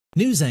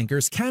News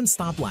anchors can't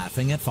stop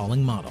laughing at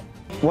falling model.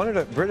 One of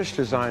the British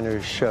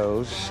designers'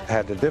 shows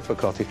had the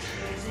difficulty.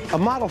 A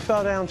model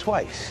fell down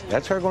twice.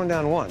 That's her going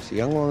down once. The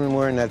young woman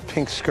wearing that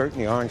pink skirt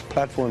and the orange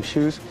platform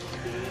shoes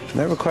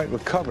never quite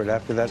recovered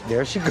after that.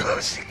 There she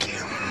goes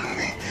again.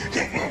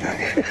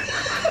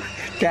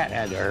 That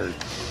had to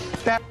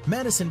hurt.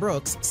 Madison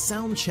Brooks'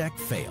 sound check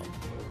failed.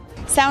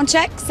 Sound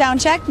check,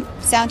 sound check,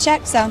 sound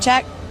check, sound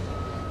check.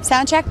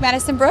 Sound check,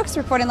 Madison Brooks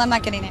reporting I'm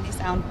not getting any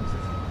sound.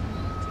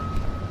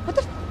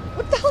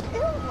 What the hell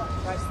ear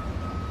was?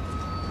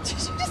 Did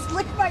you just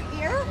lick my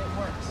ear? It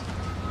works.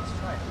 Let's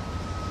try it.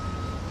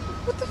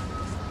 What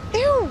the?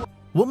 Ew.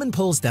 Woman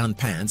pulls down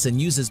pants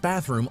and uses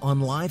bathroom on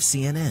live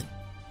CNN.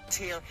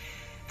 Here,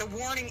 the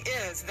warning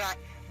is that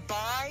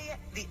by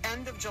the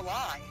end of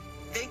July,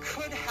 they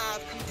could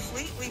have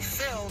completely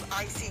filled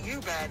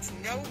ICU beds.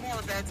 No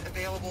more beds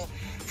available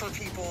for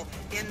people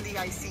in the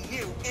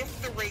ICU if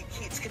the rate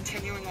keeps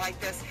continuing like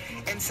this.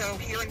 And so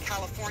here in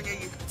California,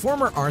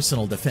 Former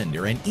Arsenal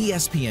defender and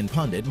ESPN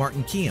pundit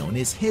Martin Keown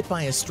is hit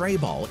by a stray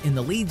ball in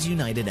the Leeds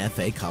United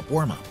FA Cup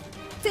warm-up.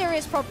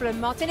 Serious problem,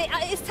 Martin.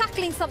 It's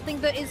tackling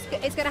something that is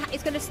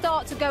going to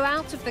start to go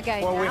out of the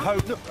game. Well, now. we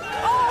hope.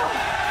 Oh!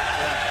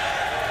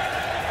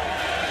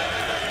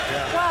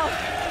 Yeah. Well,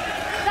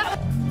 that.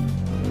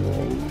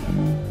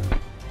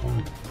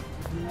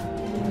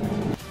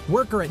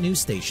 Worker at news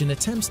station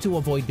attempts to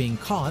avoid being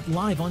caught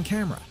live on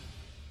camera.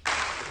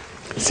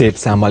 Szép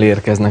számmal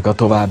érkeznek a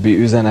további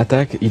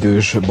üzenetek.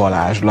 Idős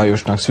Balázs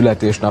Lajosnak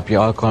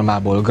születésnapja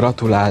alkalmából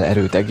gratulál,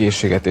 erőt,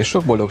 egészséget és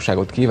sok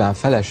boldogságot kíván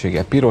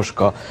felesége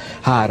Piroska,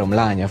 3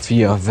 lánya,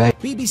 fia Vej.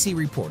 BBC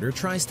reporter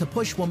tries to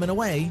push woman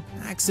away,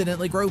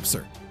 accidentally gropes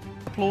her.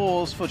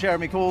 Applause for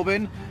Jeremy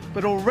Corbyn,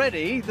 but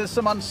already there's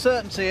some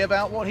uncertainty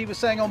about what he was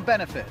saying on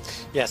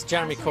benefits. Yes,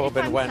 Jeremy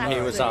Corbyn, when he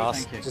was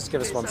asked, just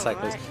give us one sec,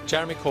 please.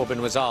 Jeremy Corbyn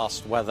was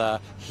asked whether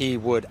he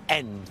would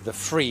end the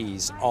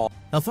freeze on.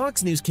 A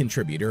Fox News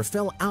contributor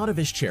fell out of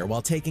his chair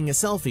while taking a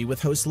selfie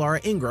with host Laura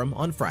Ingraham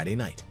on Friday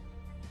night.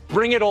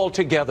 Bring it all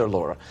together,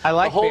 Laura. I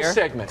like the whole beer.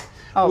 segment.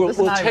 Oh,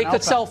 we'll take the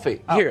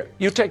selfie. Oh. Here,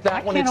 you take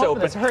that one. It's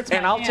open,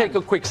 and I'll take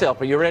a quick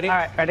selfie. You ready? All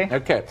right, ready?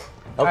 Okay.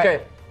 Okay.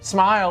 Right.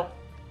 Smile.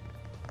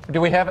 Do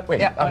we have it?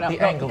 Wait. Yeah,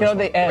 The angle. Go to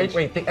the edge.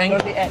 Wait. The angle.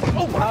 Go to the edge.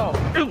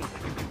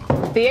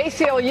 Oh. The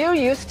ACLU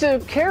used to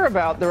care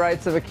about the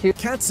rights of accused.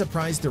 Cat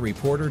surprised a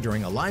reporter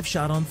during a live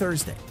shot on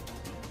Thursday.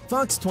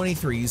 Fox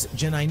 23's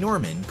Jenai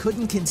Norman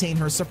couldn't contain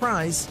her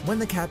surprise when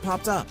the cat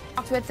popped up.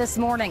 Talked with this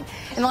morning.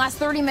 In the last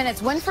 30 minutes,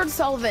 Winford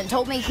Sullivan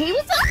told me he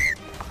was.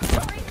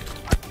 Sorry.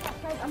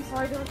 I'm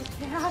sorry, there was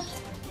a cat.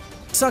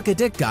 Suck a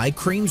dick guy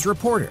creams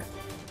reporter.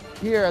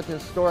 Here at the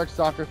historic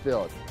soccer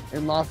field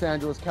in Los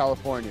Angeles,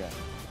 California,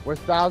 where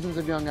thousands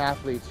of young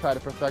athletes try to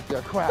perfect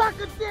their craft.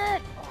 Suck a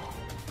dick!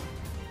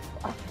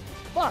 Oh,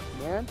 fuck,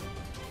 man.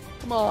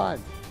 Come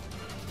on.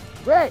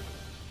 Rick!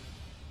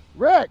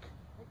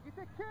 Get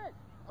the kid!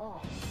 Oh.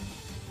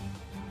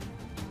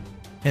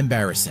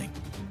 Embarrassing.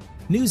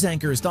 News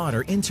anchor's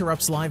daughter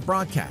interrupts live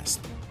broadcast.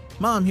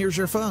 Mom, here's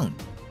your phone.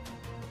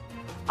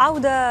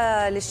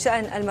 عودة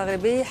للشأن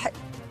المغربي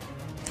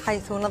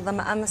حيث نظم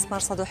أمس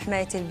مرصد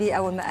حماية البيئة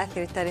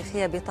والمآثر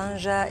التاريخية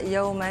بطنجة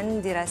يوما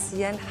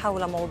دراسيا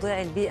حول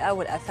موضوع البيئة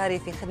والآثار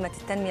في خدمة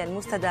التنمية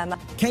المستدامة.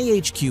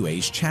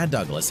 KHQA's Chad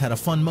Douglas had a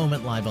fun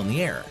moment live on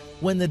the air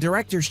when the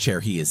director's chair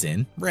he is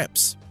in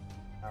rips.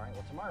 All right,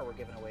 well, tomorrow we're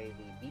giving away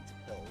the Beats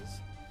pills.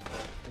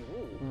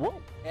 Whoa.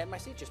 And my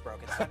seat just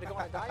broke. It's time to go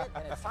on a diet,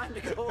 and it's time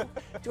to go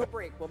to a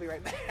break. We'll be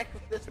right back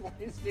with this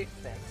morning's news.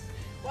 Thanks.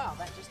 Wow,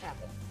 that just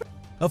happened.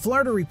 A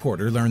Florida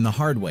reporter learned the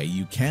hard way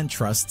you can't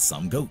trust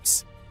some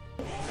goats.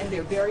 And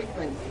they're very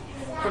friendly.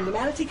 From the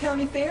Manatee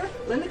County Fair,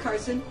 Linda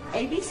Carson,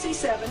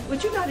 ABC7.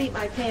 Would you not eat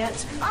my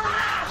pants?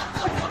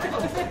 Are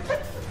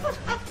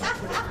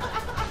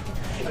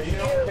you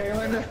okay,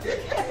 Linda?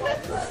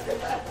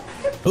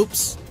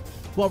 Oops.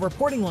 While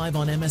reporting live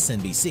on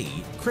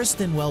MSNBC,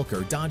 Kristen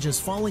Welker dodges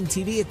falling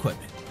TV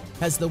equipment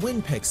as the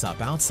wind picks up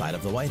outside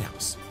of the White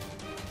House.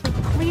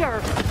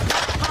 Clear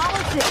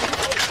politics.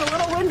 It's a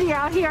little windy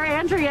out here,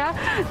 Andrea.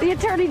 The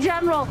Attorney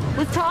General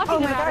was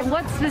talking about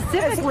what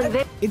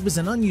specifically. It was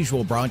an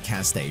unusual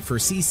broadcast day for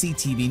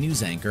CCTV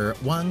news anchor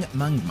Wang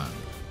Mangmang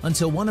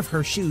until one of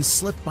her shoes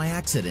slipped by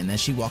accident as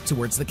she walked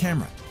towards the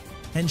camera,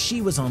 and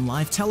she was on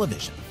live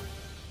television.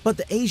 But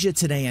the Asia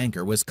Today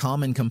anchor was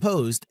calm and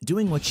composed,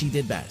 doing what she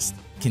did best,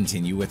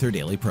 continue with her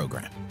daily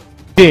program.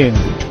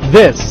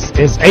 This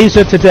is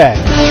Asia Today.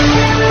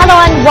 Hello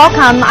and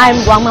welcome.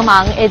 I'm Wang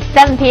Mangmang. It's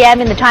 7 p.m.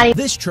 in the Chinese.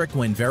 This trick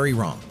went very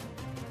wrong.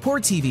 Poor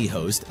TV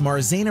host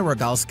Marzena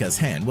Rogalska's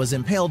hand was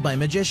impaled by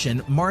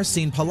magician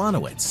Marcin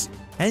Polanowicz.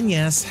 And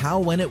yes, how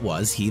when it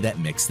was he that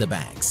mixed the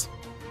bags.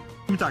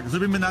 Tak,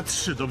 zrobimy na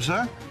 3,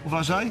 dobrze?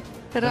 Uważaj.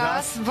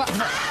 Raz, dwa.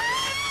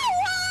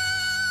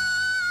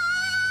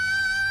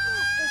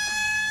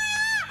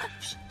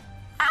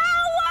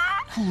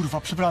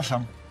 Kurwa,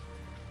 przepraszam.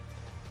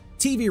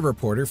 TV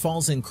reporter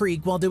falls in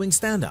creek while doing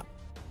stand-up.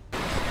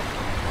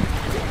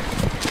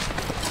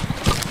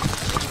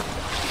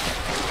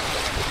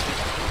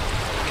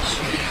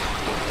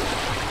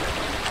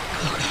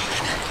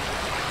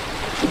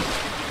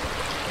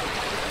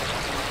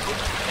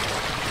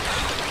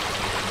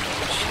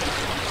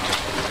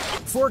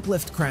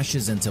 Forklift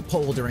crashes into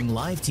pole during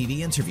live TV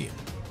interview.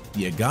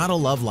 You gotta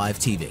love live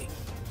TV.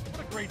 What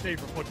a great day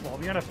for football.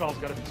 The NFL's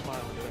got to be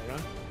smiling today, huh?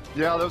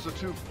 Yeah, those are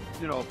two,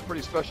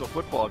 pretty special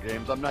football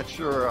games. I'm not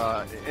sure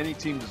any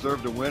team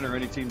deserved to win or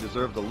any team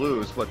deserved to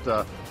lose, but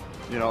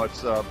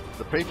it's the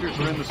Patriots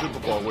are in the Super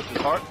Bowl, which is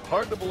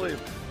hard to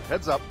believe.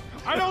 Heads up.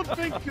 I don't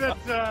think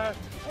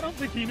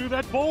he knew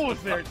that bowl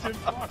was there, Tim.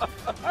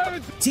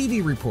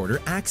 TV reporter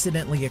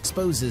accidentally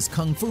exposes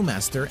Kung Fu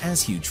master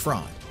as huge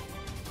fraud.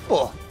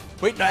 Oh,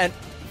 wait, and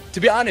to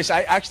be honest,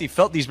 I actually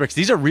felt these bricks.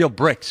 These are real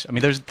bricks. I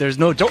mean, there's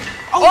no don't.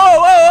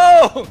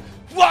 Oh!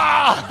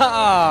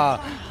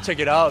 Wow! Check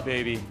it out,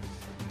 baby.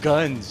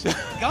 Guns.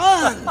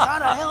 Guns? How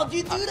the hell did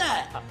you do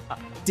that?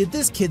 Did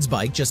this kid's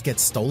bike just get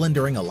stolen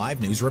during a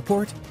live news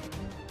report?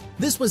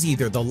 This was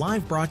either the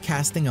live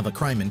broadcasting of a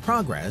crime in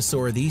progress,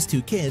 or these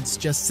two kids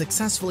just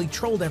successfully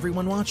trolled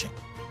everyone watching.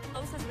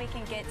 Closest we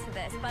can get to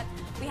this, but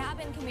we have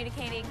been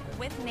communicating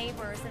with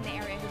neighbors in the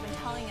area who've been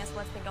telling us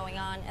what's been going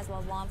on, as well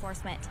as law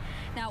enforcement.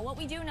 Now, what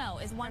we do know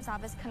is one's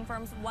office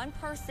confirms one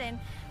person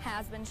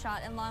has been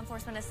shot, and law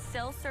enforcement is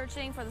still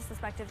searching for the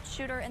suspected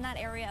shooter in that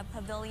area of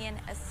Pavilion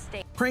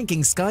Estate.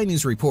 Pranking Sky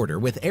News reporter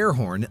with air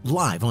horn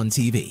live on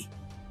TV.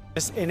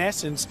 In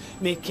essence,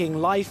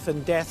 making life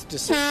and death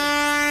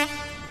decisions.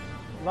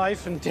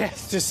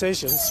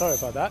 Sorry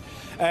about that,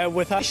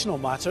 with national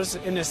matters,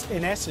 in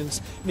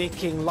essence,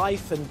 making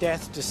life and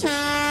death decisions.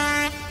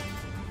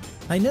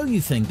 I know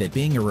you think that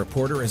being a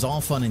reporter is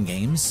all fun and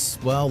games.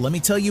 Well, let me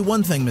tell you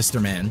one thing,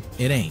 Mr. Man,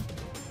 it ain't.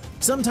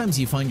 Sometimes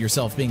you find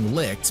yourself being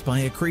licked by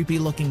a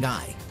creepy-looking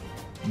guy.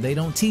 They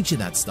don't teach you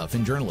that stuff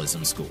in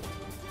journalism school.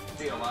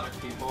 See, a lot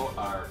of people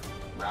are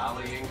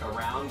rallying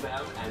around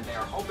them, and they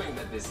are hoping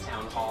that this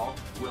town hall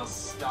will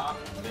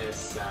stop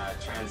this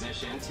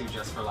transition to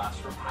Just for Laughs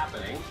from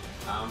happening.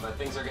 But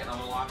things are getting a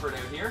little awkward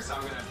out here, so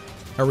I'm gonna...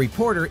 A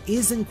reporter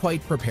isn't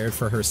quite prepared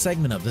for her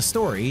segment of the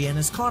story and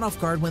is caught off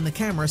guard when the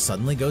camera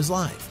suddenly goes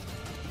live.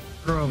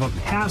 Of a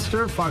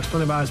pastor, Fox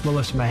 25's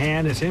Melissa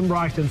Mahan is in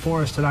Brockton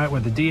for us tonight,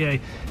 where the DA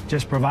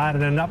just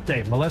provided an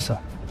update. Melissa.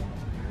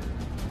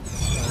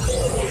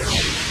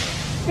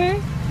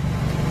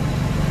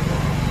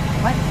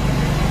 What?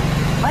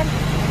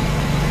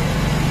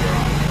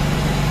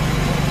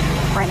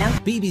 Right now?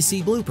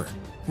 BBC blooper.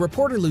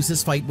 Reporter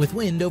loses fight with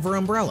wind over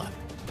umbrella.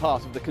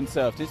 Part of the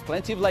Conservatives.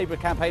 Plenty of Labour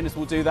campaigners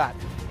will do that.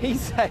 He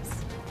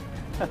says,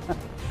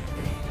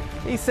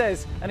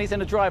 and he's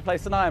in a drier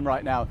place than I am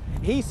right now,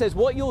 he says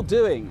what you're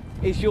doing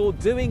is you're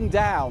doing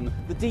down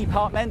the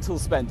departmental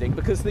spending,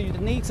 because you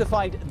need to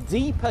find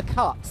deeper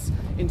cuts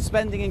in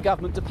spending in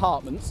government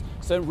departments.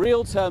 So in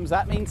real terms,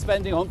 that means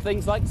spending on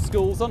things like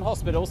schools, on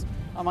hospitals.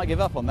 I might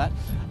give up on that.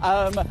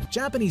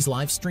 Japanese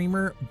live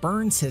streamer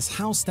burns his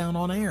house down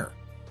on air.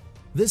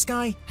 This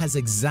guy has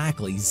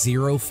exactly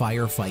zero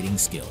firefighting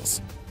skills.